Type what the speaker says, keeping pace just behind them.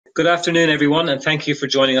Good afternoon, everyone, and thank you for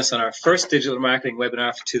joining us on our first digital marketing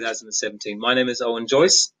webinar for 2017. My name is Owen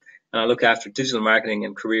Joyce, and I look after digital marketing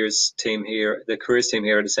and careers team here, the careers team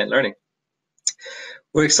here at Ascent Learning.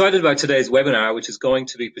 We're excited about today's webinar, which is going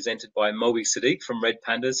to be presented by Moby Siddique from Red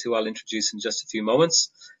Pandas, who I'll introduce in just a few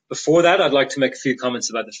moments. Before that, I'd like to make a few comments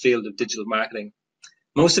about the field of digital marketing.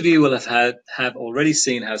 Most of you will have already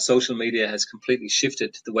seen how social media has completely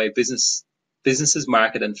shifted the way businesses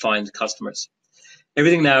market and find customers.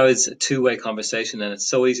 Everything now is a two-way conversation, and it's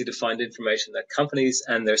so easy to find information that companies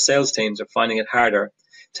and their sales teams are finding it harder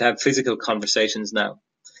to have physical conversations now.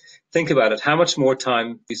 Think about it. How much more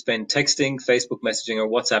time you spend texting, Facebook messaging, or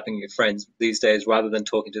WhatsApping your friends these days rather than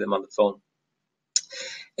talking to them on the phone?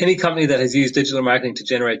 Any company that has used digital marketing to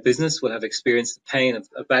generate business will have experienced the pain of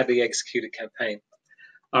a badly executed campaign.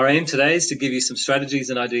 Our aim today is to give you some strategies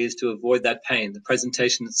and ideas to avoid that pain. The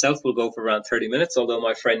presentation itself will go for around 30 minutes, although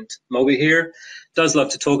my friend Moby here does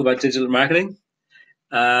love to talk about digital marketing,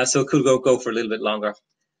 so it could go for a little bit longer.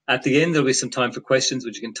 At the end, there'll be some time for questions,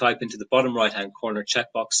 which you can type into the bottom right-hand corner chat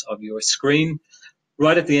box of your screen.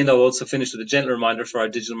 Right at the end, I'll also finish with a gentle reminder for our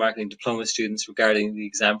digital marketing diploma students regarding the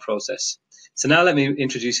exam process. So now let me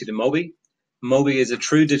introduce you to Moby. Moby is a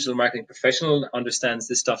true digital marketing professional and understands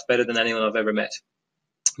this stuff better than anyone I've ever met.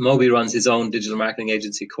 Moby runs his own digital marketing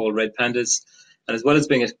agency called Red Pandas, and as well as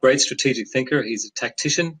being a great strategic thinker, he's a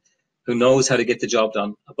tactician who knows how to get the job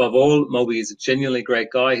done. Above all, Moby is a genuinely great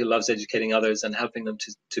guy who loves educating others and helping them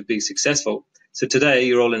to be successful. So today,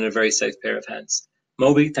 you're all in a very safe pair of hands.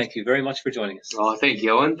 Moby, thank you very much for joining us. Oh, thank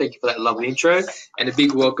you, Owen. Thank you for that lovely intro, and a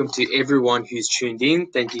big welcome to everyone who's tuned in.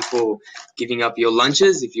 Thank you for giving up your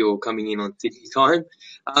lunches if you're coming in on Sydney time.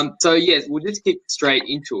 So yes, we'll just get straight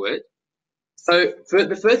into it. So for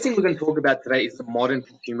the first thing we're going to talk about today is the modern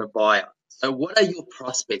consumer buyer. So what are your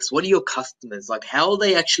prospects? What are your customers? Like, how are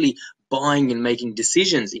they actually buying and making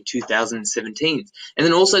decisions in 2017? And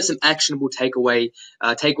then also some actionable takeaways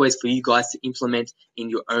for you guys to implement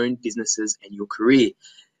in your own businesses and your career.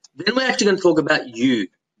 Then we're actually going to talk about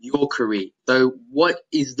your career. So what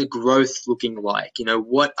is the growth looking like?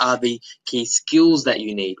 What are the key skills that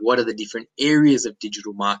you need? What are the different areas of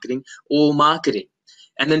digital marketing or marketing?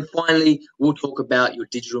 And then finally, we'll talk about your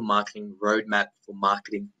digital marketing roadmap for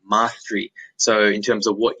marketing mastery. So in terms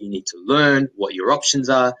of what you need to learn, what your options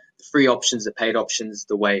are, the free options, the paid options,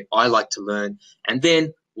 the way I like to learn, and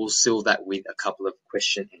then we'll seal that with a couple of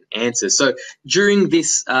question and answers. So during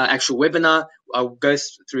this actual webinar, I'll go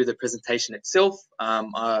through the presentation itself.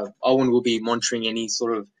 Owen will be monitoring any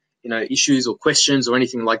sort of issues or questions or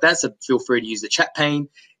anything like that. So feel free to use the chat pane.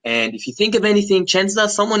 And if you think of anything, chances are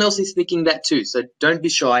someone else is thinking that too. So don't be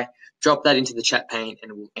shy. Drop that into the chat pane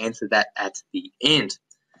and we'll answer that at the end.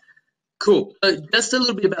 Cool. So just a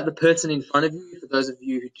little bit about the person in front of you. For those of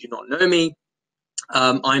you who do not know me,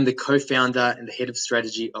 I'm the co-founder and the head of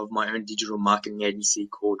strategy of my own digital marketing agency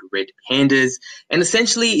called Red Pandas. And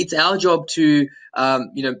essentially, it's our job to,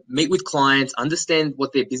 meet with clients, understand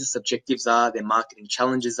what their business objectives are, their marketing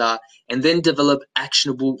challenges are, and then develop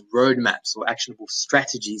actionable roadmaps or actionable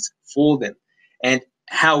strategies for them. And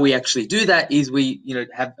how we actually do that is we,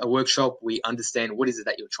 have a workshop. We understand what is it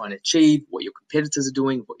that you're trying to achieve, what your competitors are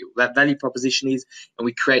doing, what your value proposition is, and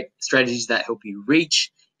we create strategies that help you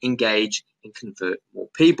reach, engage, and convert more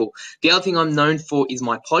people. The other thing I'm known for is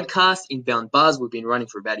my podcast, Inbound Buzz. We've been running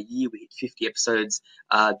for about a year. We hit 50 episodes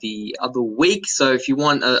the other week. So if you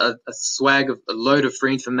want a swag of a load of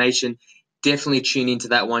free information, definitely tune into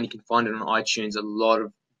that one. You can find it on iTunes. A lot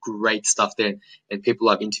of great stuff there, and people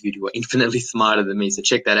I've interviewed who are infinitely smarter than me. So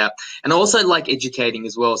check that out. And I also like educating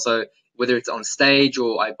as well. So whether it's on stage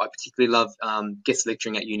or I particularly love guest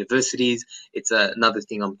lecturing at universities, it's another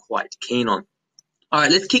thing I'm quite keen on. All right,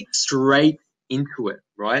 let's kick straight into it,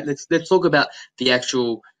 right? Let's talk about the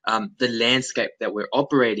actual the landscape that we're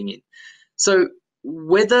operating in. So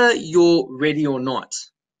whether you're ready or not,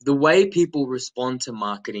 the way people respond to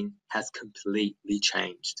marketing has completely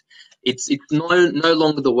changed. It's no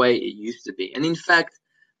longer the way it used to be. And in fact,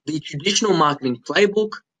 the traditional marketing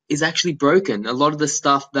playbook is actually broken. A lot of the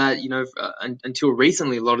stuff that, until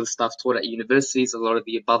recently, a lot of the stuff taught at universities, a lot of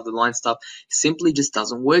the above the line stuff simply just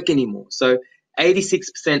doesn't work anymore. So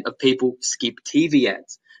 86% of people skip TV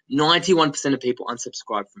ads. 91% of people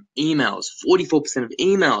unsubscribe from emails. 44% of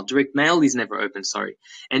email, direct mail is never open,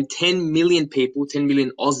 And 10 million people, 10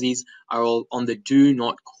 million Aussies are all on the do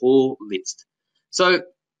not call list. So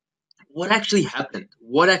what actually happened?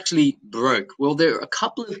 What actually broke? Well, there are a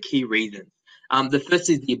couple of key reasons. The first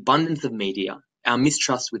is the abundance of media, our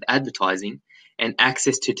mistrust with advertising, and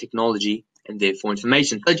access to technology and therefore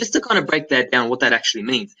information. So just to kind of break that down, what that actually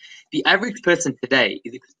means. The average person today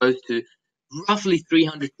is exposed to roughly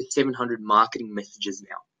 300 to 700 marketing messages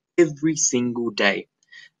now every single day.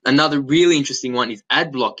 Another really interesting one is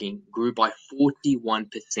ad blocking grew by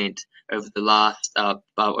 41% over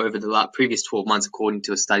the previous 12 months, according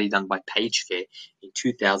to a study done by PageFair in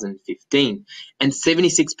 2015. And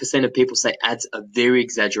 76% of people say ads are very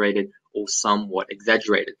exaggerated or somewhat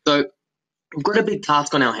exaggerated. So we've got a big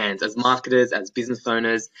task on our hands as marketers, as business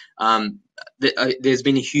owners. There's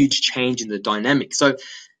been a huge change in the dynamic. So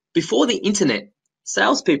before the internet,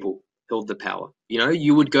 salespeople held the power.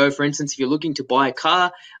 You would go, for instance, if you're looking to buy a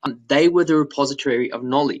car, they were the repository of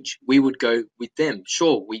knowledge. We would go with them.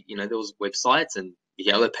 Sure, there was websites and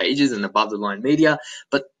yellow pages and above the line media,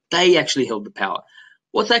 but they actually held the power.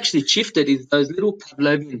 What's actually shifted is those little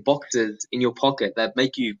Pavlovian boxes in your pocket that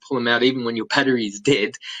make you pull them out even when your battery is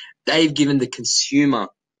dead. They've given the consumer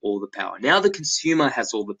all the power. Now the consumer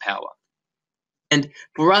has all the power. And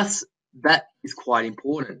for us, that is quite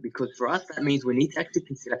important, because for us, that means we need to actually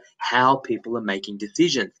consider how people are making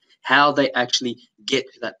decisions, how they actually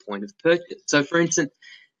get to that point of purchase. So, for instance,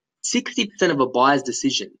 60% of a buyer's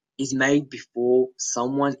decision is made before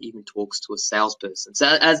someone even talks to a salesperson. So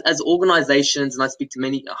as organizations, and I speak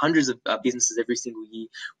to hundreds of businesses every single year,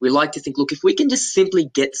 we like to think, look, if we can just simply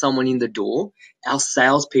get someone in the door, our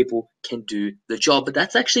salespeople can do the job. But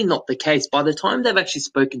that's actually not the case. By the time they've actually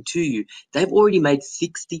spoken to you, they've already made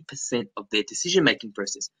 60% of their decision-making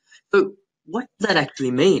process. So what does that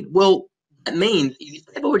actually mean? Well, that means if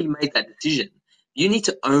they've already made that decision, you need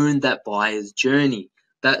to own that buyer's journey.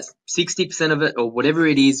 That's 60% of it, or whatever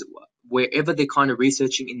it is, wherever they're kind of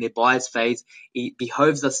researching in their buyer's phase, it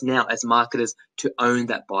behoves us now as marketers to own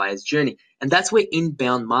that buyer's journey. And that's where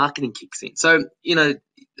inbound marketing kicks in. So,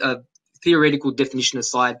 theoretical definition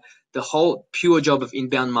aside, the whole pure job of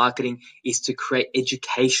inbound marketing is to create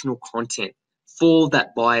educational content for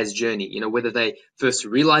that buyer's journey, whether they first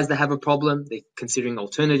realize they have a problem, they're considering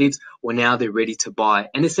alternatives, or now they're ready to buy.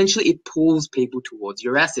 And essentially it pulls people towards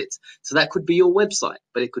your assets. So that could be your website,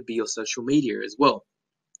 but it could be your social media as well,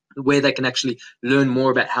 where they can actually learn more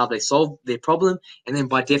about how they solve their problem. And then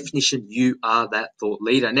by definition, you are that thought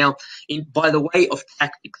leader. Now, by the way of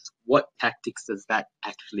tactics, what tactics does that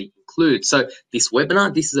actually include? So this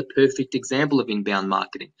webinar, this is a perfect example of inbound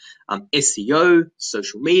marketing. SEO,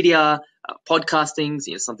 social media, podcasting,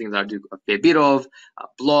 something that I do a fair bit of,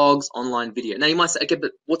 blogs, online video. Now you might say, okay,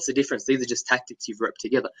 but what's the difference? These are just tactics you've roped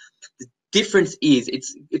together. The difference is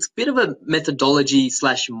it's a bit of a methodology /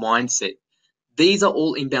 mindset. These are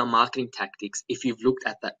all inbound marketing tactics if you've looked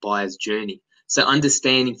at that buyer's journey. So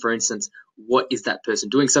understanding, for instance, what is that person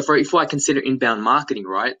doing? So if I consider inbound marketing,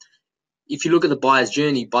 right, if you look at the buyer's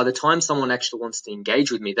journey, by the time someone actually wants to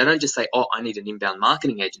engage with me, they don't just say, oh, I need an inbound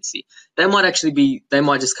marketing agency. They might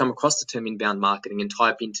just come across the term inbound marketing and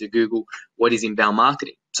type into Google, what is inbound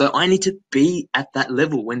marketing? So I need to be at that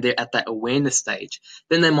level when they're at that awareness stage.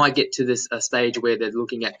 Then they might get to this stage where they're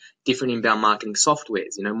looking at different inbound marketing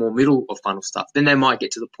softwares, more middle of funnel stuff. Then they might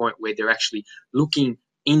get to the point where they're actually looking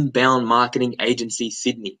inbound marketing agency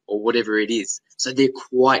Sydney or whatever it is. So they're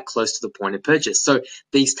quite close to the point of purchase. So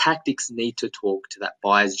these tactics need to talk to that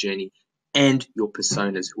buyer's journey and your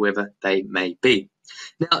personas, whoever they may be.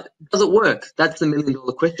 Now, does it work? That's the $1 million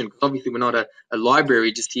question, because obviously we're not a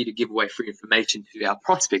library just here to give away free information to our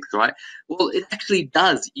prospects, right? Well, it actually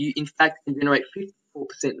does. You, in fact, can generate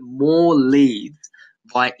 54% more leads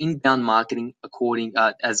by inbound marketing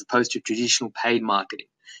as opposed to traditional paid marketing.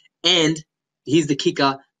 And here's the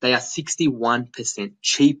kicker, they are 61%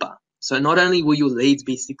 cheaper. So not only will your leads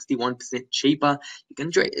be 61% cheaper, you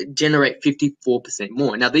can generate 54%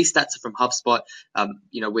 more. Now, these stats are from HubSpot.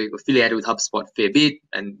 We're affiliated with HubSpot a fair bit,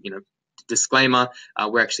 and, disclaimer,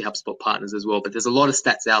 we're actually HubSpot partners as well. But there's a lot of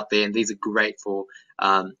stats out there, and these are great for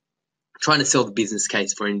trying to sell the business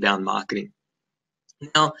case for inbound marketing.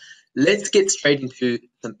 Now, let's get straight into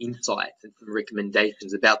some insights and some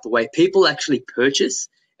recommendations about the way people actually purchase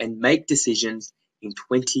and make decisions in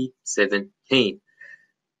 2017.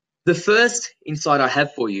 The first insight I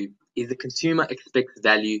have for you is the consumer expects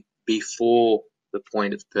value before the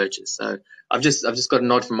point of purchase. So I've just got a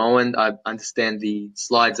nod from Owen. I understand the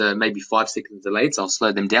slides are maybe 5 seconds delayed, so I'll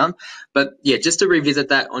slow them down. But yeah, just to revisit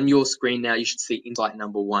that, on your screen now, you should see insight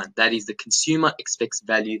number 1. That is the consumer expects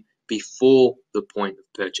value before the point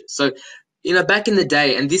of purchase. So, back in the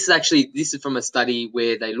day, and this is from a study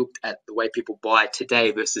where they looked at the way people buy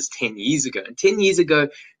today versus 10 years ago. And 10 years ago,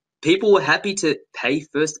 people were happy to pay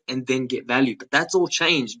first and then get value, but that's all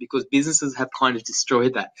changed because businesses have kind of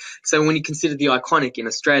destroyed that. So when you consider the iconic in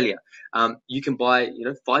Australia, you can buy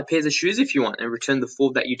 5 pairs of shoes if you want and return the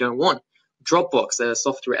 4 that you don't want. Dropbox, a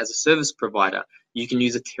software as a service provider, You can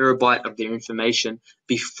use a terabyte of their information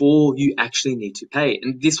before you actually need to pay.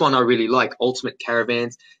 And this one I really like, Ultimate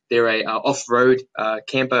Caravans. They're a off-road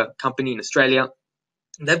camper company in Australia.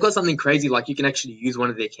 They've got something crazy, like you can actually use one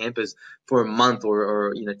of their campers for a month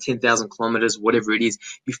or 10,000 kilometers, whatever it is,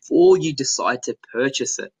 before you decide to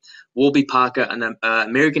purchase it. Warby Parker, an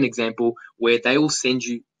American example, where they will send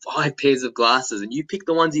you 5 pairs of glasses and you pick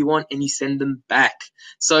the ones you want and you send them back.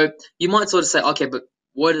 So you might sort of say, okay, but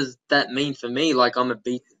what does that mean for me? Like, I'm a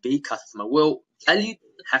B2B customer. Well, value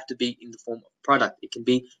doesn't have to be in the form of product. It can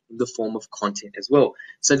be in the form of content as well.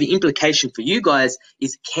 So the implication for you guys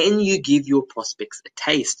is, can you give your prospects a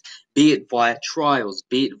taste, be it via trials,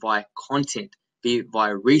 be it via content, be it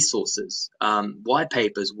via resources, white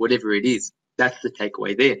papers, whatever it is. That's the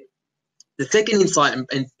takeaway there. The second insight,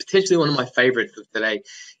 and potentially one of my favorites of today,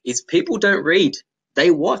 is people don't read,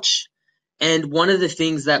 they watch. And one of the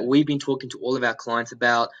things that we've been talking to all of our clients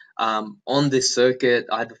about on this circuit,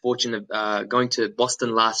 I had the fortune of going to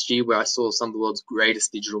Boston last year, where I saw some of the world's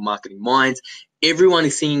greatest digital marketing minds. Everyone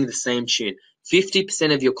is singing the same tune.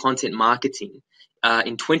 50% of your content marketing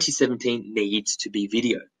in 2017 needs to be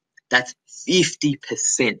video. That's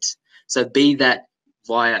 50%. So be that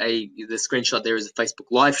via the screenshot there is a Facebook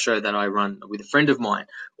Live show that I run with a friend of mine,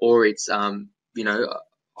 or it's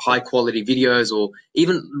high quality videos or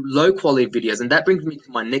even low quality videos. And that brings me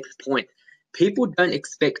to my next point. People don't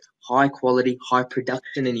expect high quality, high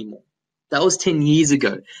production anymore. That was 10 years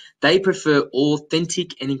ago. They prefer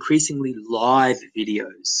authentic and increasingly live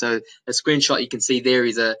videos. So a screenshot you can see there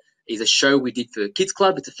is a show we did for Kids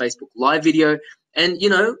Club. It's a Facebook Live video. And,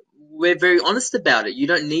 we're very honest about it. You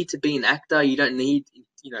don't need to be an actor. You don't need,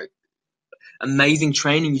 amazing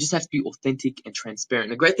training. You just have to be authentic and transparent.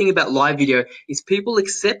 And the great thing about live video is people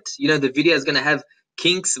accept, the video is going to have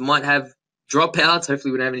kinks, might have dropouts.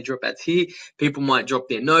 Hopefully we don't have any dropouts here. People might drop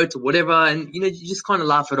their notes or whatever, and you just kind of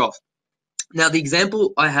laugh it off. Now, the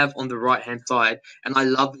example I have on the right-hand side, and I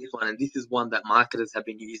love this one, and this is one that marketers have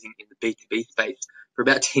been using in the B2B space for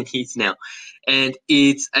about 10 years now, and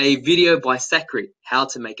it's a video by Sacred, How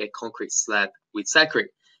to Make a Concrete Slab with Sacred.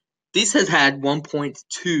 This has had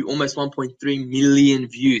 1.2, almost 1.3 million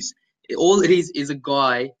views. All it is a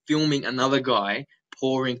guy filming another guy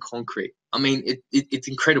pouring concrete. I mean, it's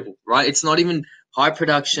incredible, right? It's not even high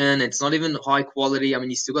production. It's not even high quality. I mean,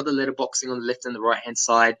 you still got the letterboxing on the left and the right-hand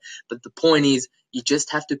side. But the point is, you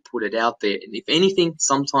just have to put it out there. And if anything,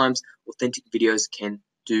 sometimes authentic videos can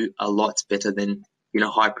do a lot better than,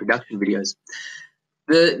 high production videos.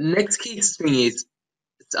 The next key thing is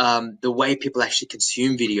the way people actually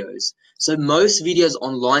consume videos. So most videos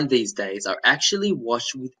online these days are actually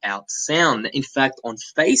watched without sound. In fact, on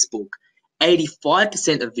Facebook,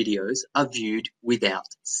 85% of videos are viewed without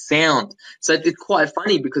sound. So it's quite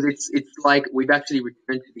funny because it's like we've actually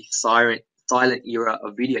returned to the silent era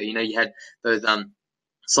of video. You had those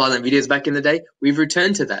silent videos back in the day. We've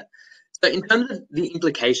returned to that. So in terms of the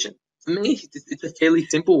implication, for me, it's a fairly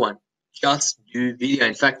simple one. Just do video.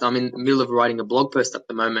 In fact, I'm in the middle of writing a blog post at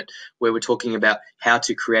the moment where we're talking about how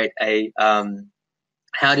to create a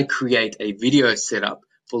video setup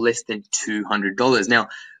for less than $200. Now,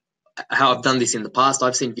 how I've done this in the past,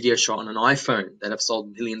 I've seen videos shot on an iPhone that have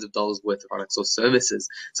sold millions of dollars worth of products or services.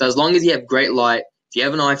 So as long as you have great light, if you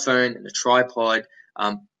have an iPhone and a tripod,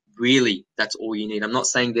 really, that's all you need. I'm not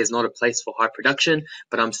saying there's not a place for high production,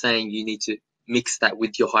 but I'm saying you need to mix that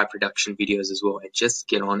with your high production videos as well, and just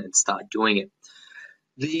get on and start doing it.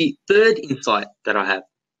 The third insight that I have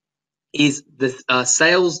is the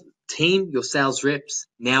sales team, your sales reps,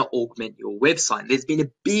 now augment your website. There's been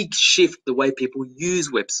a big shift the way people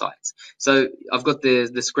use websites. So I've got the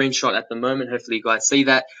screenshot at the moment. Hopefully you guys see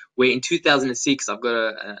that, where in 2006, I've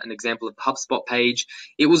got an example of the HubSpot page.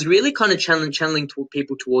 It was really kind of channeling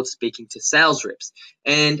people towards speaking to sales reps.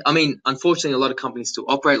 And I mean, unfortunately, a lot of companies still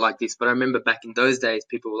operate like this, but I remember back in those days,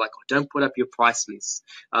 people were like, oh, don't put up your price lists.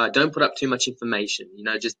 Don't put up too much information,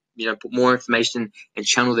 just, put more information and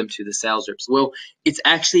channel them to the sales reps. Well, it's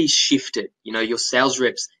actually shifted. Your sales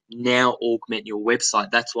reps now augment your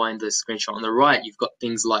website. That's why in the screenshot on the right, you've got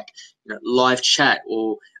things like live chat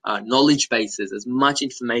or knowledge bases, as much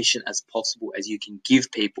information as possible as you can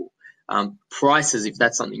give people. Prices, if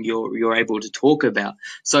that's something you're able to talk about.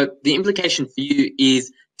 So the implication for you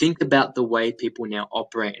is, think about the way people now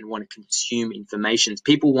operate and want to consume information.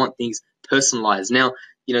 People want things personalized. Now,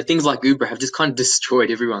 things like Uber have just kind of destroyed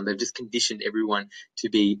everyone. They've just conditioned everyone to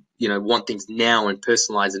be, want things now and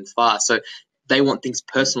personalized and fast. So they want things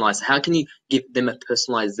personalized. How can you give them a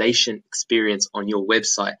personalization experience on your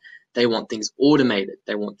website? They want things automated.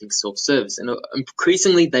 They want things self-service. And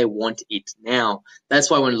increasingly, they want it now. That's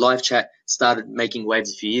why when live chat started making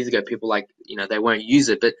waves a few years ago, people they won't use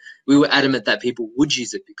it. But we were adamant that people would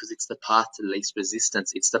use it because it's the path to least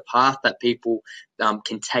resistance. It's the path that people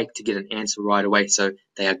can take to get an answer right away. So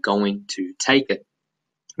they are going to take it.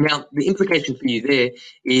 Now, the implication for you there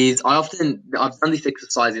is I've done this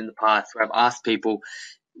exercise in the past where I've asked people,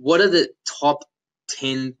 what are the top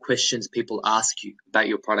 10 questions people ask you about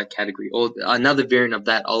your product category? Or another variant of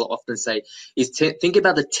that I'll often say is think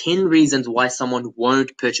about the 10 reasons why someone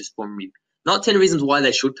won't purchase from you. Not 10 reasons why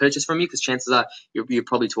they should purchase from you, because chances are you're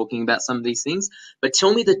probably talking about some of these things. But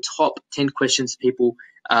tell me the top 10 questions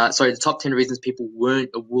the top 10 reasons people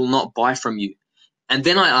will not buy from you. And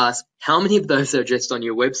then I ask, how many of those are addressed on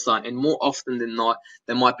your website? And more often than not,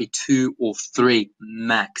 there might be 2 or 3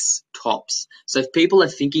 max tops. So if people are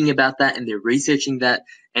thinking about that and they're researching that,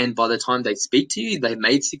 and by the time they speak to you, they've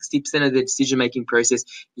made 60% of their decision-making process,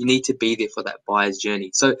 you need to be there for that buyer's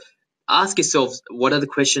journey. So ask yourselves, what are the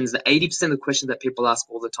questions, the 80% of the questions that people ask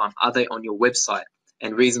all the time, are they on your website?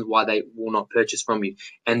 And reasons why they will not purchase from you.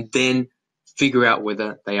 And then figure out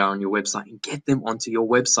whether they are on your website and get them onto your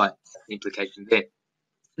website. That's the implication there.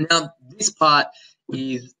 Now, this part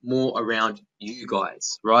is more around you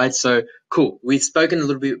guys, right? So, cool. We've spoken a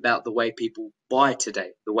little bit about the way people buy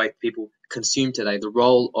today, the way people consume today, the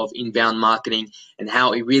role of inbound marketing and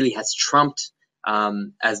how it really has trumped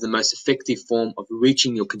as the most effective form of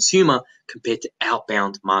reaching your consumer compared to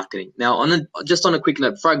outbound marketing. Now, just on a quick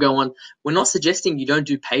note, before I go on, we're not suggesting you don't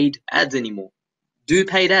do paid ads anymore. Do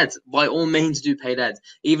paid ads. By all means, do paid ads.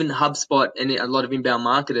 Even HubSpot and a lot of inbound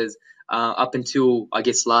marketers up until, I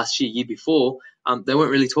guess, last year before, they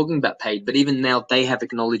weren't really talking about paid. But even now, they have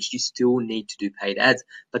acknowledged you still need to do paid ads.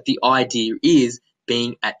 But the idea is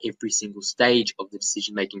being at every single stage of the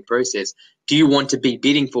decision-making process. Do you want to be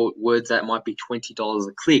bidding for words that might be $20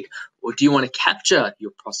 a click? Or do you want to capture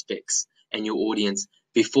your prospects and your audience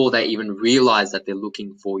before they even realize that they're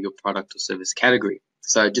looking for your product or service category?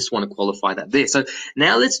 So I just want to qualify that there. So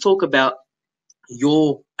now let's talk about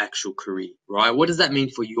your actual career, right? What does that mean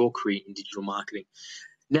for your career in digital marketing?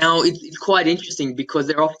 Now, it's quite interesting because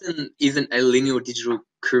there often isn't a linear digital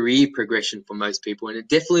career progression for most people, and it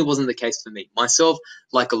definitely wasn't the case for me. Myself,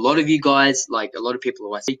 like a lot of you guys, like a lot of people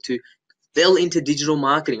who I speak to, fell into digital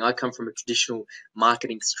marketing. I come from a traditional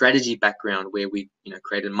marketing strategy background where we,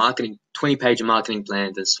 created 20-page marketing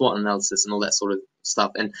plans and SWOT analysis and all that sort of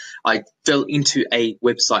stuff. And I fell into a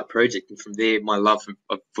website project, and from there, my love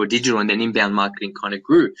for digital and then inbound marketing kind of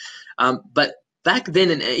grew. But back then,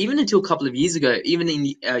 and even until a couple of years ago, even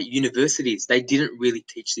in universities, they didn't really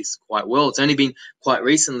teach this quite well. It's only been quite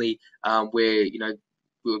recently where,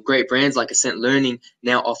 great brands like Ascent Learning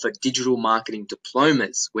now offer digital marketing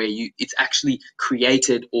diplomas where it's actually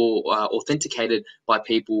created or authenticated by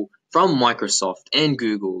people from Microsoft and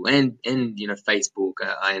Google and Facebook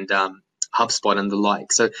and HubSpot and the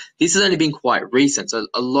like. So this has only been quite recent. So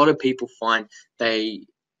a lot of people find they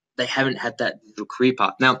haven't had that digital career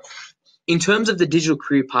path. Now, in terms of the digital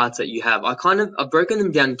career paths that you have, I've broken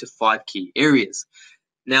them down into 5 key areas.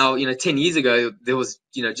 Now, 10 years ago, there was,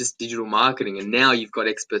 just digital marketing, and now you've got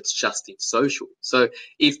experts just in social. So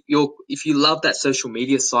if you love that social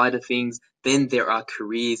media side of things, then there are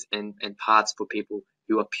careers and paths for people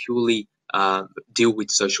who are purely deal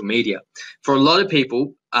with social media. For a lot of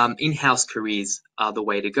people, in-house careers are the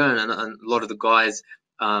way to go, and a lot of the guys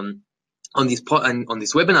on this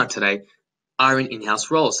webinar today are in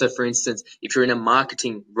in-house roles. So for instance, if you're in a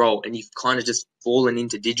marketing role and you've kind of just fallen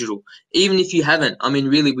into digital, even if you haven't,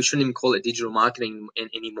 really, we shouldn't even call it digital marketing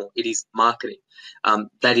anymore. It is marketing.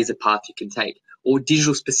 That is a path you can take. Or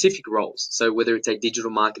digital specific roles. So whether it's a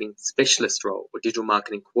digital marketing specialist role or digital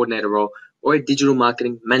marketing coordinator role or a digital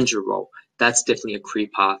marketing manager role, that's definitely a career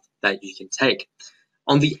path that you can take.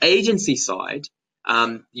 On the agency side,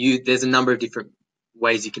 there's a number of different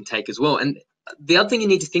ways you can take as well. And the other thing you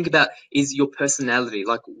need to think about is your personality.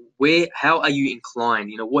 Like, how are you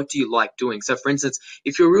inclined? What do you like doing? So, for instance,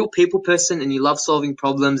 if you're a real people person and you love solving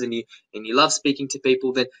problems and you love speaking to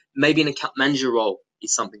people, then maybe an account manager role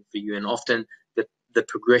is something for you. And often the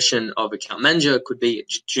progression of account manager could be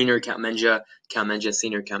junior account manager,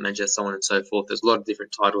 senior account manager, so on and so forth. There's a lot of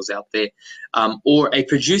different titles out there. Or a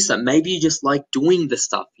producer. Maybe you just like doing the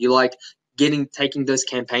stuff. You like taking those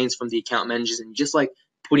campaigns from the account managers and just like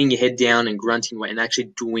putting your head down and grunting away and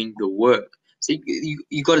actually doing the work. So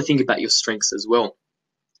you got to think about your strengths as well.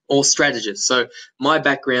 Or strategist. So my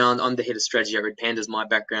background, I'm the head of strategy at Red Pandas. My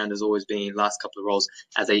background has always been, last couple of roles,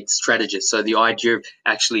 as a strategist. So the idea of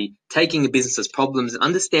actually taking a business's problems and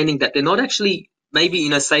understanding that they're not actually maybe,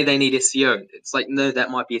 say they need SEO. It's like, no,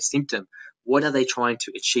 that might be a symptom. What are they trying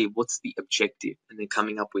to achieve? What's the objective? And then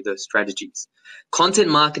coming up with those strategies. Content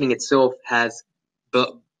marketing itself has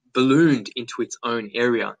ballooned into its own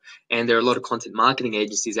area, and there are a lot of content marketing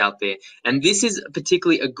agencies out there. And this is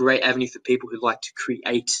particularly a great avenue for people who like to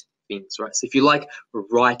create things, right? So if you like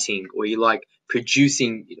writing or you like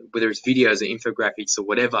producing, whether it's videos or infographics or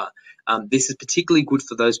whatever, this is particularly good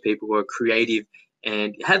for those people who are creative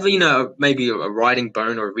and have, maybe a writing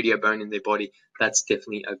bone or a video bone in their body. That's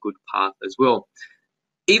definitely a good path as well.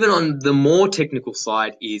 Even on the more technical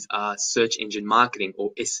side is search engine marketing,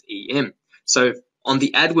 or SEM. So on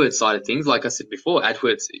the AdWords side of things, like I said before,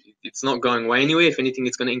 AdWords, it's not going away anywhere. If anything,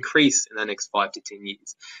 it's going to increase in the next 5 to 10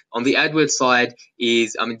 years. On the AdWords side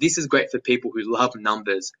this is great for people who love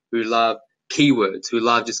numbers, who love keywords, who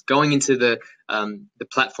love just going into the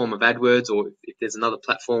platform of AdWords, or if there's another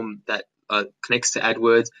platform that connects to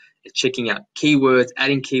AdWords, and checking out keywords,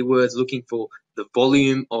 adding keywords, looking for the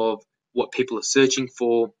volume of what people are searching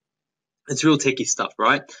for. It's real techie stuff,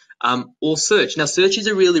 right? Or search. Now, search is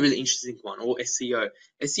a really, really interesting one, or SEO.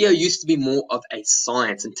 SEO used to be more of a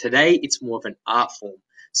science, and today it's more of an art form.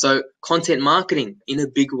 So content marketing, in a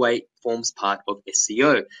big way, forms part of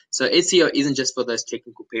SEO. So SEO isn't just for those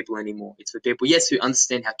technical people anymore. It's for people, yes, who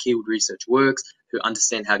understand how keyword research works, who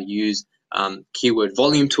understand how to use keyword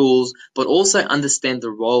volume tools, but also understand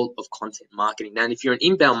the role of content marketing. Now, if you're an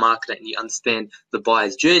inbound marketer and you understand the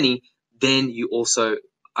buyer's journey, then you also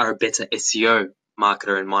are a better SEO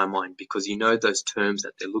marketer in my mind, because you know those terms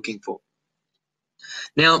that they're looking for.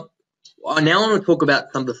 Now I want to talk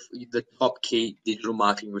about some of the top key digital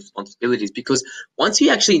marketing responsibilities, because once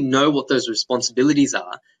you actually know what those responsibilities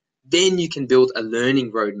are, then you can build a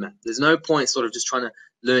learning roadmap. There's no point sort of just trying to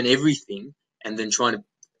learn everything and then trying to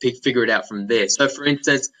figure it out from there. So for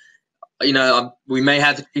instance, we may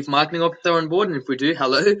have a chief marketing officer on board, and if we do,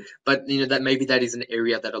 hello, but that is an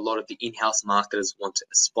area that a lot of the in-house marketers want to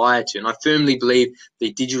aspire to. And I firmly believe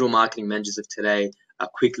the digital marketing managers of today are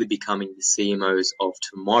quickly becoming the CMOs of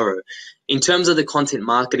tomorrow. In terms of the content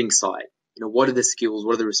marketing side, what are the skills,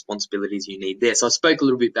 what are the responsibilities you need there? So I spoke a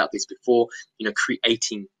little bit about this before,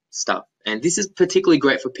 creating stuff. And this is particularly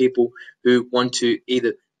great for people who want to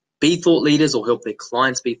either be thought leaders or help their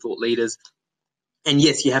clients be thought leaders. And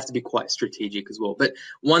yes, you have to be quite strategic as well. But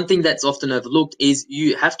one thing that's often overlooked is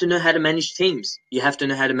you have to know how to manage teams. You have to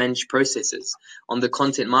know how to manage processes. On the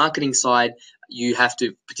content marketing side, you have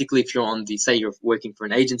to, particularly if you're say you're working for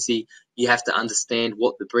an agency, you have to understand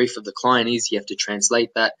what the brief of the client is. You have to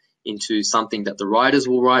translate that into something that the writers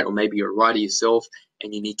will write, or maybe you're a writer yourself,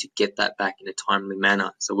 and you need to get that back in a timely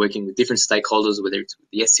manner. So working with different stakeholders, whether it's with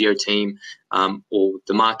the SEO team or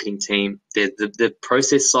the marketing team, the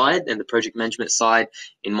process side and the project management side,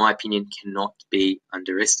 in my opinion, cannot be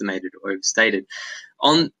underestimated or overstated.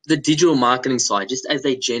 On the digital marketing side, just as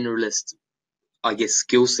a generalist, I guess,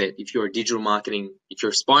 skill set, if you're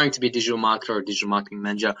aspiring to be a digital marketer or a digital marketing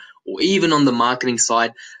manager, or even on the marketing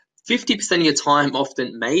side, 50% of your time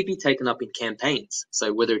often may be taken up in campaigns.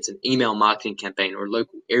 So whether it's an email marketing campaign or a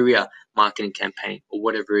local area marketing campaign or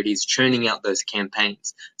whatever it is, churning out those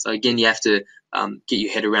campaigns. So again, you have to get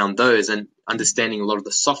your head around those and understanding a lot of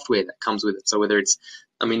the software that comes with it. So whether it's,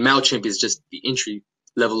 MailChimp is just the entry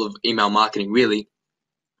level of email marketing really,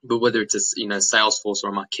 but whether it's Salesforce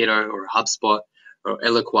or a Marketo or a HubSpot or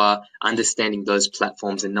Eloqua, understanding those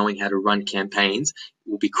platforms and knowing how to run campaigns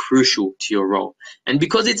will be crucial to your role. And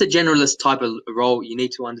because it's a generalist type of role, you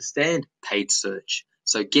need to understand paid search.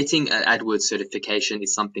 So getting an AdWords certification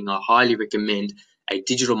is something I highly recommend a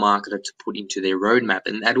digital marketer to put into their roadmap.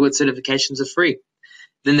 And AdWords certifications are free.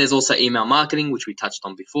 Then there's also email marketing, which we touched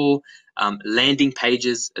on before, landing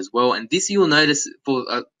pages as well. And this you'll notice for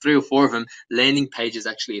 3 or 4 of them, landing pages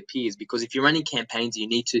actually appears, because if you're running campaigns, you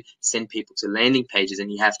need to send people to landing pages,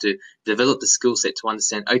 and you have to develop the skill set to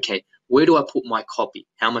understand, okay, where do I put my copy?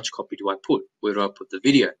 How much copy do I put? Where do I put the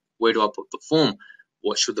video? Where do I put the form?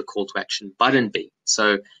 What should the call to action button be?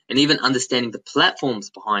 So, and even understanding the platforms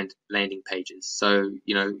behind landing pages. So,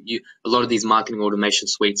 a lot of these marketing automation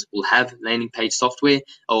suites will have landing page software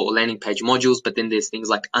or landing page modules, but then there's things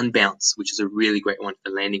like Unbounce, which is a really great one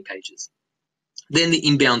for landing pages. Then the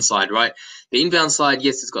inbound side, right? The inbound side,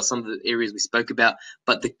 yes, it's got some of the areas we spoke about,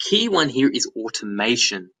 but the key one here is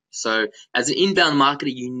automation. So as an inbound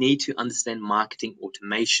marketer, you need to understand marketing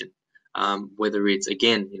automation, whether it's,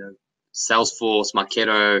 again, Salesforce,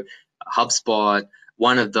 Marketo, HubSpot,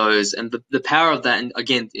 one of those. And the power of that, and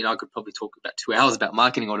again, I could probably talk about 2 hours about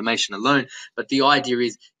marketing automation alone, but the idea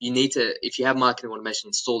is you need to, if you have marketing automation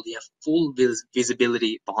installed, you have full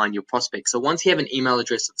visibility behind your prospects. So once you have an email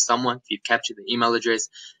address of someone, if you've captured the email address,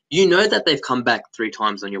 you know that they've come back 3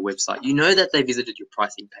 times on your website. You know that they visited your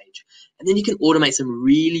pricing page. And then you can automate some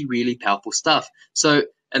really, really powerful stuff. So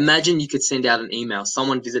imagine you could send out an email.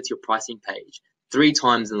 Someone visits your pricing page 3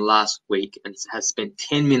 times in the last week and has spent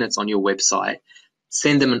 10 minutes on your website.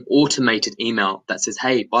 Send them an automated email that says,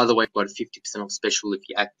 hey, by the way, I've got a 50% off special if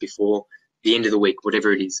you act before the end of the week,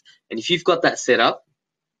 whatever it is. And if you've got that set up,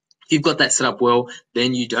 well,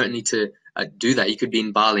 then you don't need to do that. You could be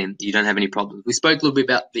in Bali and you don't have any problems. We spoke a little bit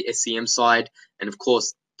about the SEM side, and of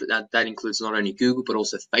course, that includes not only Google, but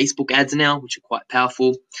also Facebook ads now, which are quite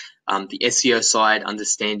powerful. The SEO side,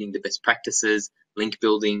 understanding the best practices, link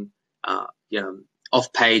building,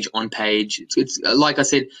 off page, on page. It's like I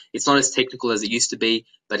said, it's not as technical as it used to be,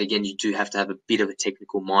 but again, you do have to have a bit of a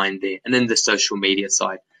technical mind there. And then the social media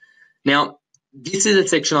side. Now, this is a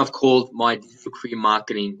section I've called my digital career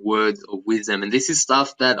marketing words of wisdom. And this is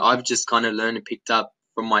stuff that I've just kind of learned and picked up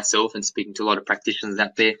from myself and speaking to a lot of practitioners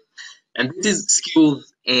out there. And this is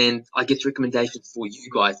skills and I guess recommendations for you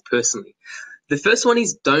guys personally. The first one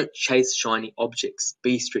is don't chase shiny objects.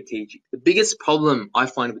 Be strategic. The biggest problem I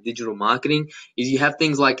find with digital marketing is you have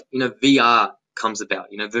things like, VR comes about,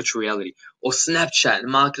 virtual reality, or Snapchat. And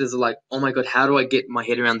marketers are like, oh my God, how do I get my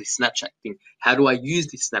head around this Snapchat thing? How do I use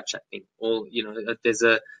this Snapchat thing? Or, there's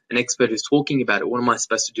an expert who's talking about it. What am I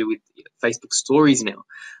supposed to do with Facebook stories now?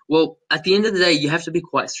 Well, at the end of the day, you have to be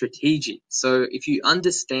quite strategic. So if you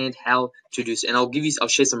understand how to do, and I'll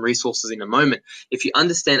share some resources in a moment. If you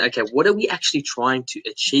understand, okay, what are we actually trying to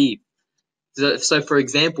achieve? So for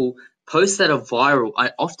example, posts that are viral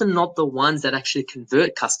are often not the ones that actually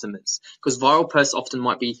convert customers, because viral posts often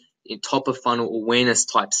might be in top of funnel awareness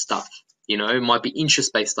type stuff. It might be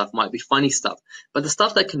interest-based stuff, might be funny stuff. But the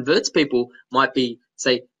stuff that converts people might be,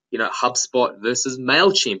 say, HubSpot versus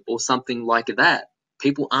MailChimp or something like that.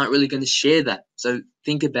 People aren't really going to share that. So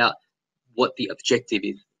think about what the objective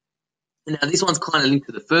is. Now, this one's kind of linked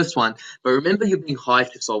to the first one, but remember you're being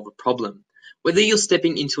hired to solve a problem. Whether you're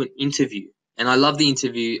stepping into an interview, and I love the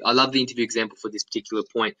interview example for this particular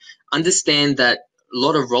point, understand that a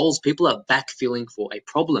lot of roles, people are backfilling for a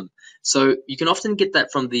problem. So you can often get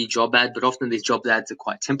that from the job ad, but often these job ads are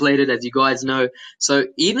quite templated, as you guys know. So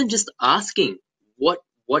even just asking what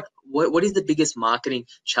is the biggest marketing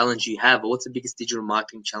challenge you have, or what's the biggest digital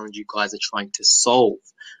marketing challenge you guys are trying to solve?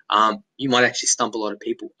 You might actually stump a lot of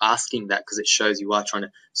people asking that, because it shows you are trying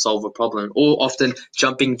to solve a problem. Or often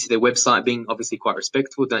jumping to their website, being obviously quite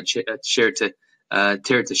respectful, don't tear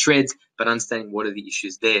it to shreds, but understanding what are the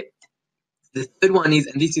issues there. The third one is,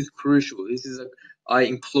 and this is crucial, I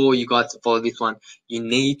implore you guys to follow this one. You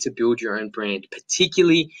need to build your own brand,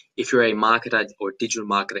 particularly if you're a marketer or digital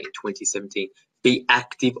marketer in 2017. Be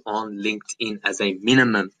active on LinkedIn as a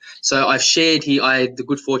minimum. So I've shared here, I had the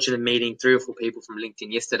good fortune of meeting 3 or 4 people from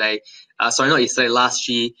LinkedIn yesterday. Last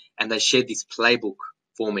year, and they shared this playbook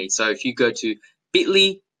for me. So if you go to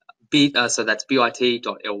bit.ly, so that's bit.ly/LinkedIn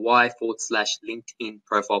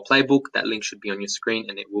profile playbook. That link should be on your screen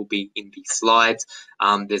and it will be in the slides.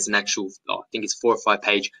 There's an actual, I think it's 4 or 5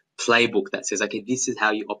 page playbook that says, okay, this is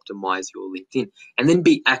how you optimize your LinkedIn, and then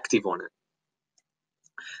be active on it.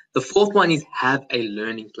 The fourth one is have a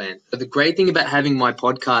learning plan. So the great thing about having my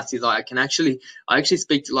podcast is I actually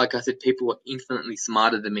speak to, like I said, people who are infinitely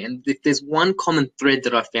smarter than me. And if there's one common thread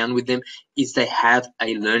that I found with them is they have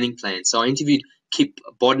a learning plan. So I interviewed Kip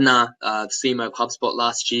Bodnar, the CMO of HubSpot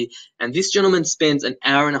last year, and this gentleman spends an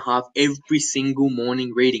hour and a half every single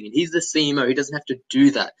morning reading, and he's the CMO. He doesn't have to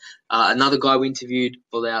do that. Another guy we interviewed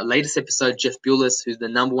for our latest episode, Jeff Bullis, who's the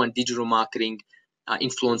 #1 digital marketing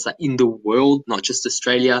influencer in the world, not just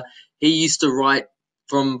Australia. He used to write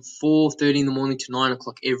from 4:30 in the morning to 9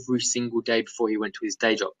 o'clock every single day before he went to his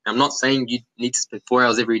day job. Now, I'm not saying you need to spend 4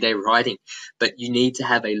 hours every day writing, but you need to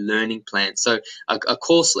have a learning plan. So a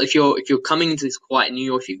course, if you're coming into this quite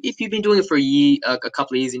new, or if you've been doing it for a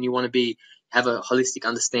couple of years and you want to have a holistic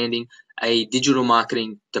understanding, a digital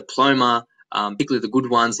marketing diploma, particularly the good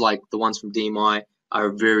ones like the ones from DMI, are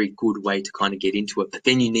a very good way to kind of get into it. But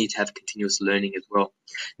then you need to have continuous learning as well.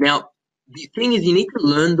 Now, the thing is, you need to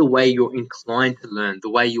learn the way you're inclined to learn, the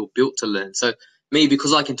way you're built to learn. So me,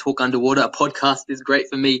 because I can talk underwater, a podcast is great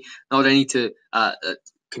for me, not only to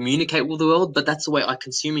communicate with the world, but that's the way I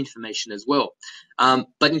consume information as well.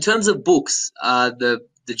 But in terms of books, the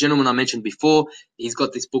gentleman I mentioned before, he's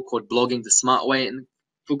got this book called Blogging the Smart Way. And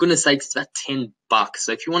for goodness sakes, it's about $10.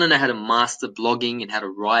 So if you want to know how to master blogging and how to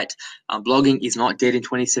write, blogging is not dead in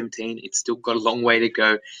 2017. It's still got a long way to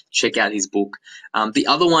go. Check out his book. The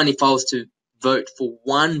other one, if I was to vote for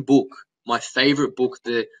one book, my favorite book,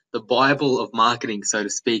 the Bible of marketing, so to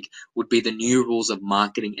speak, would be The New Rules of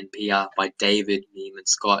Marketing and PR by David Neiman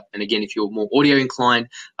Scott. And again, if you're more audio inclined,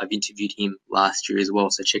 I've interviewed him last year as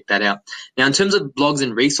well, so check that out. Now, in terms of blogs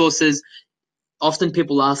and resources, often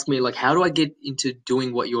people ask me, like, how do I get into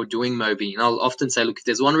doing what you're doing, Moby? And I'll often say, look, if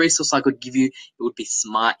there's one resource I could give you, it would be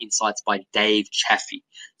Smart Insights by Dave Chaffee.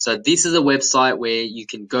 So this is a website where you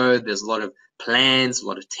can go. There's a lot of plans, a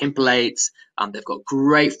lot of templates. They've got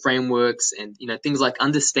great frameworks and, things like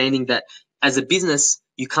understanding that as a business,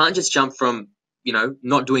 you can't just jump from,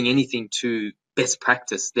 not doing anything to best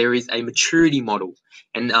practice. There is a maturity model.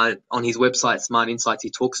 And on his website, Smart Insights,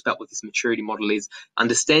 he talks about what this maturity model is,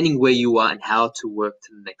 understanding where you are and how to work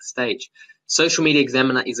to the next stage. Social Media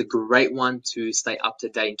Examiner is a great one to stay up to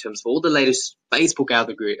date in terms of all the latest Facebook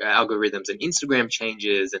algorithms and Instagram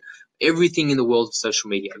changes and everything in the world of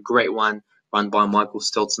social media. A great one run by Michael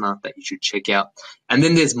Stelzner that you should check out. And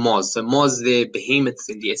then there's Moz. So Moz, they're behemoths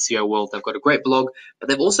in the SEO world. They've got a great blog, but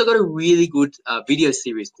they've also got a really good video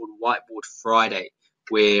series called Whiteboard Friday,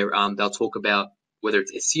 where they'll talk about whether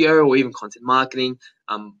it's SEO or even content marketing,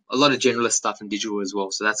 a lot of generalist stuff in digital as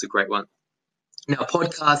well. So that's a great one. Now,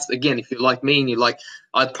 podcasts, again, if you're like me and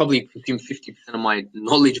I'd probably consume 50% of my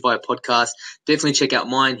knowledge via podcast. Definitely check out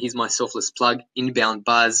mine. Here's my selfless plug, Inbound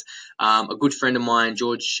Buzz. A good friend of mine,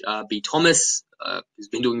 George B. Thomas, who's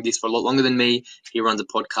been doing this for a lot longer than me. He runs a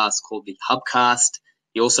podcast called the Hubcast.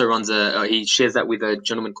 He also runs he shares that with a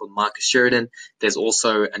gentleman called Marcus Sheridan. There's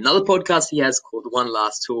also another podcast he has called One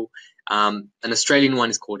Last Tool. An Australian one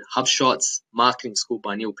is called HubShots. Marketing School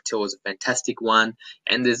by Neil Patel is a fantastic one.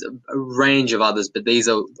 And there's a range of others, but these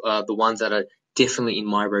are the ones that are definitely in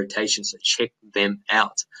my rotation, so check them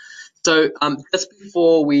out. So just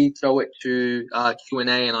before we throw it to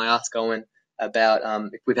Q&A and I ask Owen about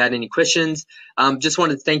if we've had any questions, just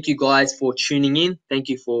wanted to thank you guys for tuning in. Thank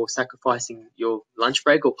you for sacrificing your lunch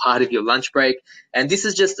break or part of your lunch break. And this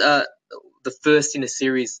is just the first in a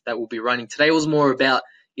series that we'll be running. Today was more about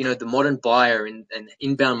the modern buyer and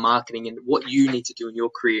inbound marketing and what you need to do in your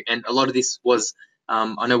career. And a lot of this was,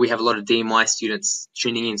 I know we have a lot of DMI students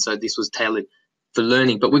tuning in, so this was tailored for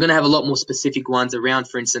learning. But we're going to have a lot more specific ones around,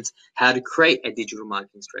 for instance, how to create a digital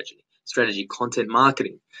marketing strategy, content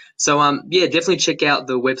marketing. So, definitely check out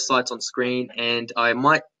the websites on screen, and I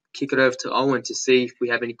might kick it over to Owen to see if we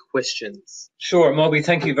have any questions. Sure, Moby,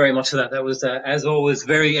 thank you very much for that. That was, as always,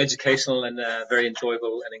 very educational and very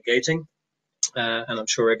enjoyable and engaging. And I'm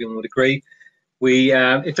sure everyone would agree.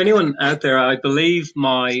 If anyone out there, I believe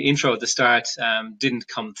my intro at the start didn't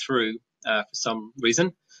come through for some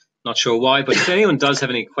reason. Not sure why, but if anyone does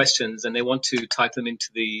have any questions and they want to type them into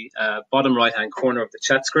the bottom right-hand corner of the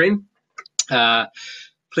chat screen,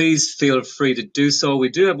 please feel free to do so. We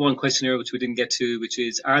do have one question here which we didn't get to, which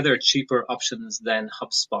is, are there cheaper options than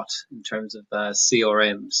HubSpot in terms of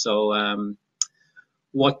CRM? So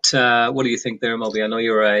what do you think there, Moby? I know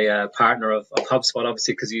you're a partner of HubSpot,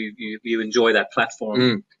 obviously, because you enjoy that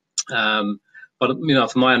platform.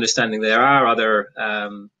 But from my understanding, there are other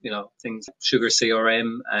things, Sugar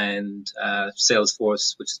CRM and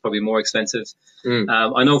Salesforce, which is probably more expensive.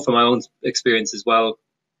 I know from my own experience as well.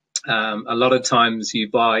 A lot of times you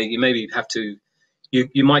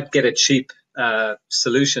might get a cheap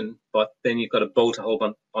solution, but then you've got to bolt a whole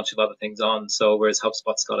bunch of other things on. So whereas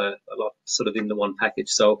HubSpot's got a lot sort of in the one package.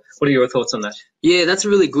 So what are your thoughts on that? Yeah, that's a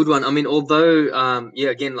really good one. I mean, although,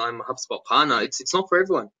 again, I'm a HubSpot partner, it's not for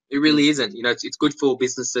everyone. It really isn't. It's good for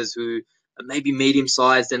businesses who are maybe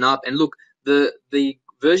medium-sized and up. And look, the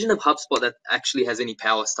version of HubSpot that actually has any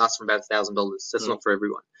power starts from about $1,000. That's not for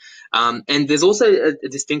everyone. And there's also a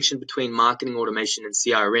distinction between marketing automation and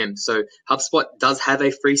CRM. So HubSpot does have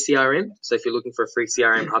a free CRM. So if you're looking for a free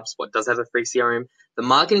CRM, HubSpot does have a free CRM. The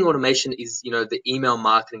marketing automation is, the email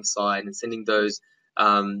marketing side and sending those,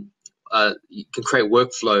 you can create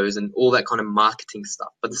workflows and all that kind of marketing stuff.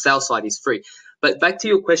 But the sales side is free. But back to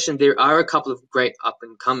your question, there are a couple of great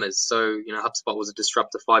up-and-comers. So, HubSpot was a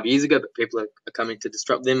disruptor 5 years ago, but people are coming to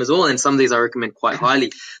disrupt them as well. And some of these I recommend quite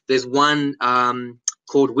highly. There's one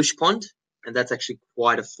called Wishpond, and that's actually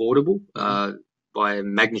quite affordable by a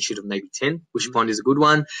magnitude of maybe 10. Wishpond is a good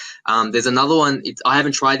one. There's another one. I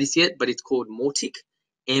haven't tried this yet, but it's called Mautic,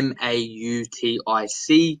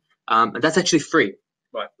 Mautic. And that's actually free.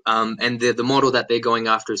 Right. And the model that they're going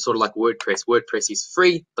after is sort of like WordPress. WordPress is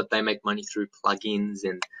free, but they make money through plugins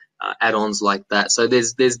and add-ons like that. So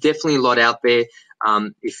there's definitely a lot out there.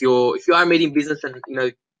 If you are a medium business and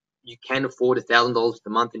you can afford $1,000 a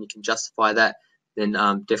month and you can justify that, then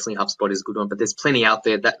definitely HubSpot is a good one. But there's plenty out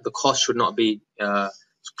there that the cost should not be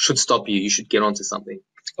should stop you. You should get onto something.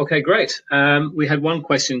 Okay, great. We had one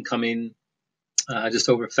question come in just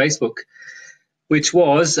over Facebook, which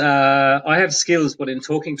was, I have skills, but in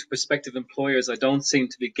talking to prospective employers, I don't seem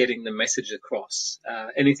to be getting the message across.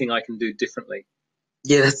 Anything I can do differently?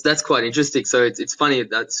 Yeah, that's quite interesting. So it's funny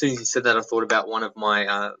that as soon as you said that, I thought about one of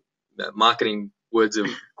my marketing words of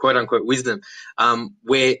quote unquote wisdom,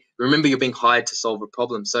 where remember you're being hired to solve a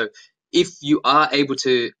problem. So if you are able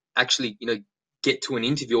to actually, get to an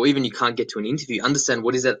interview, or even you can't get to an interview, understand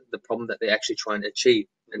what is that the problem that they're actually trying to achieve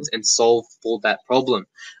and solve for that problem.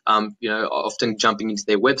 Often jumping into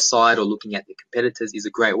their website or looking at their competitors is a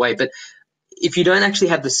great way. But if you don't actually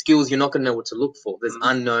have the skills, you're not going to know what to look for. There's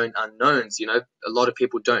unknown unknowns. A lot of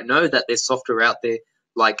people don't know that there's software out there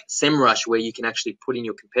like SEMrush where you can actually put in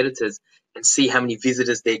your competitors and see how many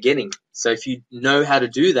visitors they're getting. So if you know how to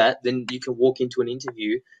do that, then you can walk into an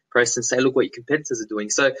interview process and say, look what your competitors are doing.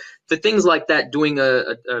 So for things like that, doing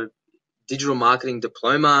a digital marketing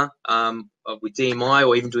diploma with DMI,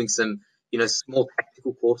 or even doing some, small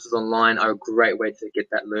tactical courses online are a great way to get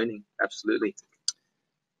that learning. Absolutely.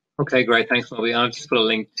 Okay, great. Thanks, Moby. I've just put a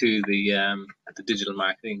link to the digital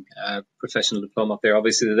marketing professional diploma up there.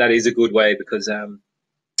 Obviously, that is a good way because,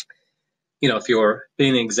 if you're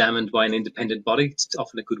being examined by an independent body, it's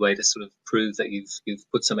often a good way to sort of prove that you've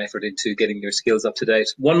put some effort into getting your skills up to date.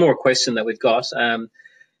 One more question that we've got.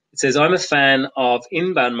 It says, I'm a fan of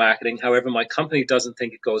inbound marketing. However, my company doesn't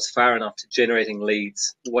think it goes far enough to generating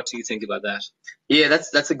leads. What do you think about that? Yeah,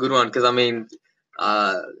 that's a good one because,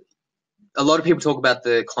 a lot of people talk about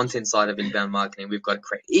the content side of inbound marketing. We've got to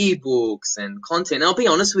create ebooks and content. And I'll be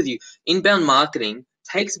honest with you, inbound marketing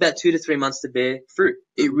takes about 2 to 3 months to bear fruit.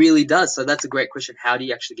 It really does. So that's a great question. How do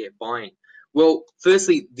you actually get buying? Well,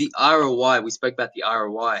 firstly, the ROI, we spoke about the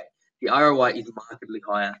ROI. The ROI is markedly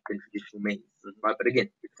higher than traditional means, right? But again,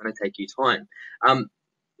 it's going to take you time.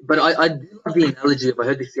 But I do love the analogy of, I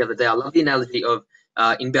heard this the other day, I love the analogy of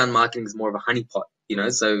inbound marketing is more of a honeypot,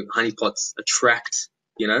 so honeypots attract,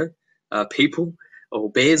 people or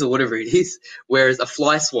bears or whatever it is, whereas a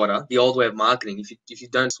fly swatter, the old way of marketing, if you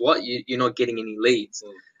don't swat, you're not getting any leads.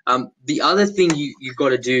 The other thing you've got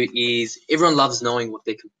to do is everyone loves knowing what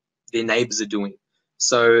their neighbors are doing.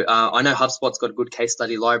 So I know HubSpot's got a good case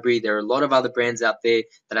study library. There are a lot of other brands out there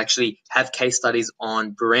that actually have case studies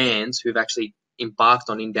on brands who've actually embarked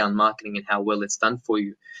on inbound marketing and how well it's done for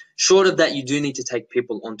you. Short of that, you do need to take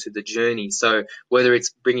people onto the journey. So whether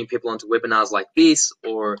it's bringing people onto webinars like this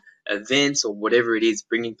or events or whatever it is,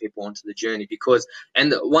 bringing people onto the journey.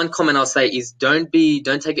 And one comment I'll say is don't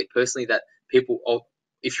take it personally that people,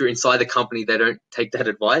 if you're inside the company, they don't take that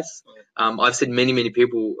advice. I've said many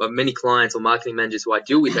people, many clients or marketing managers who I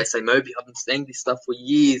deal with, they say, Moby, I've been saying this stuff for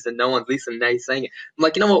years and no one's listened. Now you're saying it. I'm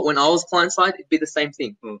like, you know what? When I was client side, it'd be the same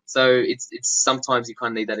thing. So it's sometimes you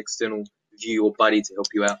kind of need that external view or buddy to help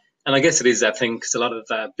you out. And I guess it is that thing because a lot of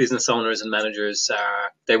business owners and managers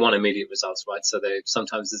they want immediate results, right? So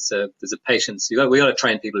sometimes there's a patience. We got to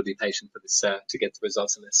train people to be patient for this to get the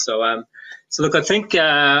results in this. So look, I think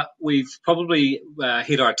we've probably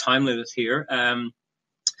hit our time limit here.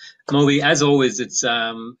 Moby, as always, it's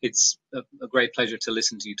a great pleasure to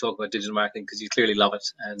listen to you talk about digital marketing because you clearly love it,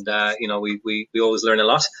 and we always learn a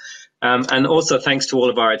lot. And also thanks to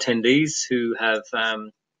all of our attendees who have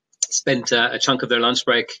spent a chunk of their lunch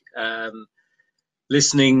break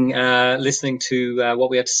listening to what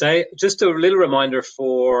we had to say. Just a little reminder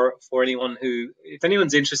for anyone if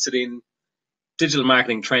anyone's interested in digital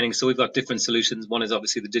marketing training, so we've got different solutions. One is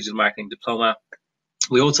obviously the digital marketing diploma.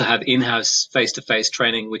 We also have in-house face-to-face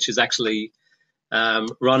training, which is actually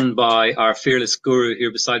run by our fearless guru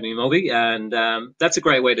here beside me, Moby, and that's a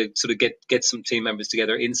great way to sort of get some team members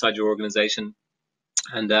together inside your organization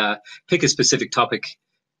and pick a specific topic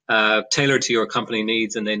tailored to your company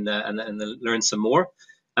needs, and then learn some more.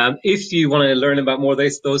 If you want to learn about more of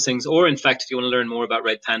those things, or in fact, if you want to learn more about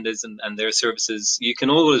Red Pandas and their services, you can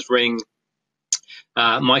always ring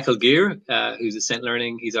Michael Gear, who's Ascent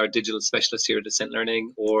Learning. He's our digital specialist here at Ascent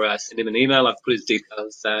Learning, or send him an email. I've put his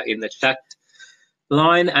details in the chat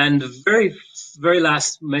line. And very, very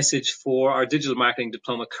last message for our digital marketing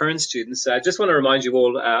diploma current students. I just want to remind you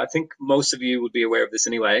all, I think most of you would be aware of this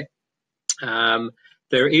anyway.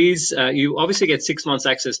 There is, you obviously get 6 months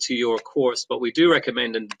access to your course, but we do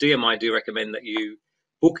recommend, and DMI do recommend, that you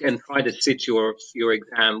book and try to sit your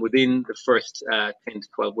exam within the first 10 to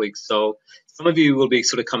 12 weeks. So some of you will be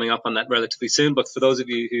sort of coming up on that relatively soon, but for those of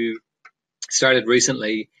you who started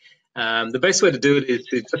recently, The best way to do it is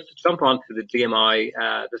to just jump onto the GMI,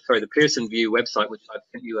 the Pearson VUE website, which I've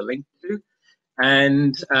sent you a link to,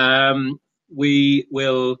 and we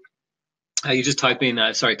will. You just type in,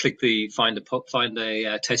 click the find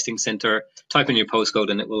a testing center, type in your postcode,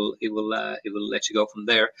 and it will let you go from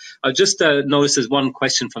there. I've just noticed there's one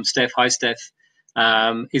question from Steph. Hi, Steph.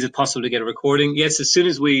 Is it possible to get a recording? Yes, as soon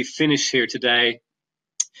as we finish here today,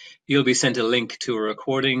 you'll be sent a link to a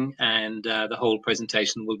recording, and the whole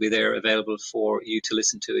presentation will be there available for you to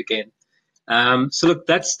listen to again. So look,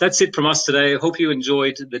 that's it from us today. I hope you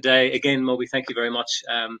enjoyed the day. Again, Moby, thank you very much.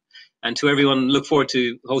 And to everyone, look forward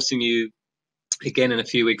to hosting you again in a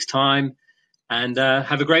few weeks' time. And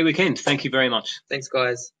have a great weekend. Thank you very much. Thanks,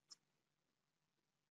 guys.